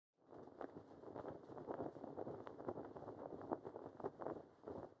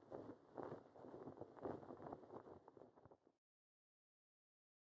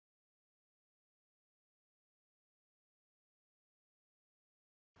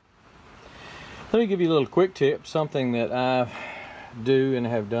Let me give you a little quick tip. Something that I do and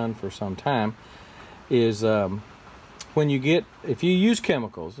have done for some time is if you use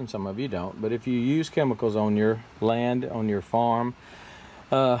chemicals, and some of you don't, but if you use chemicals on your land, on your farm,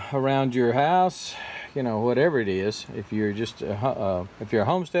 around your house, you know, whatever it is, if you're just if you're a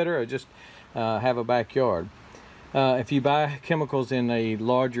homesteader or just have a backyard, if you buy chemicals in a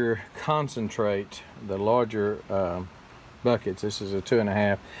larger concentrate, the larger buckets, this is a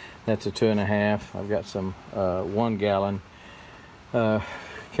 2.5, that's a 2.5. I've got some 1 gallon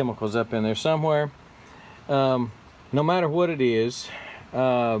chemicals up in there somewhere. No matter what it is,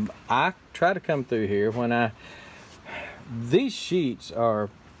 I try to come through here when these sheets are,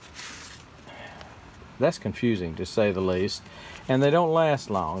 that's confusing to say the least, and they don't last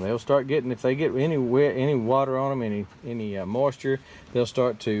long. They'll start getting, if they get any water on them, any moisture, they'll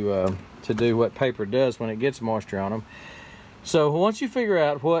start to do what paper does when it gets moisture on them. So once you figure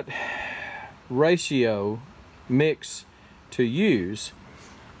out what ratio mix to use,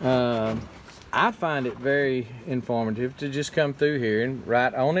 I find it very informative to just come through here and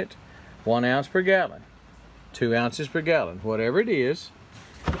write on it 1 ounce per gallon, 2 ounces per gallon, whatever it is.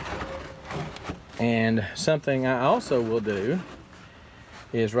 And something I also will do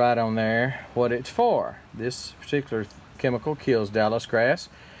is write on there what it's for. This particular chemical kills Dallas grass,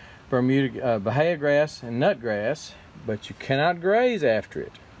 Bermuda Bahia grass, and nut grass, but you cannot graze after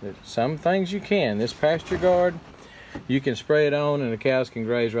it. Some things you can. This pasture guard, you can spray it on and the cows can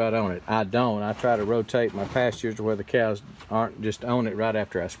graze right on it. I don't. I try to rotate my pastures to where the cows aren't just on it right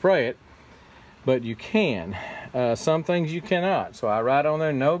after I spray it, but you can. Some things you cannot, so I write on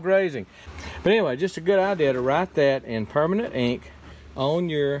there no grazing. But anyway, just a good idea to write that in permanent ink on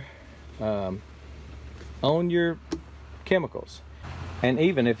your chemicals. And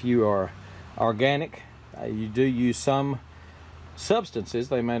even if you are organic, you do use some substances.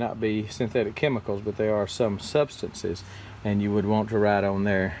 They may not be synthetic chemicals, but there are some substances, and you would want to write on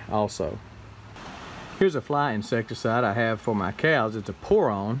there also. Here's a fly insecticide I have for my cows. It's a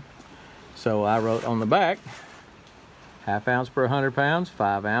pour-on. So I wrote on the back, 1/2 ounce per 100 pounds,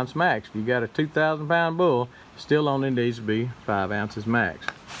 5 ounce max. If you got a 2,000 pound bull, still only needs to be 5 ounces max.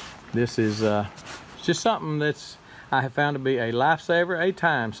 This is just something that's I have found to be a lifesaver, a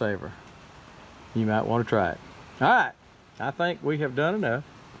time saver. You might want to try it. All right, I think we have done enough.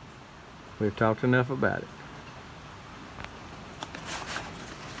 We've talked enough about it.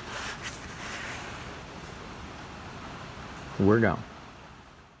 We're gone.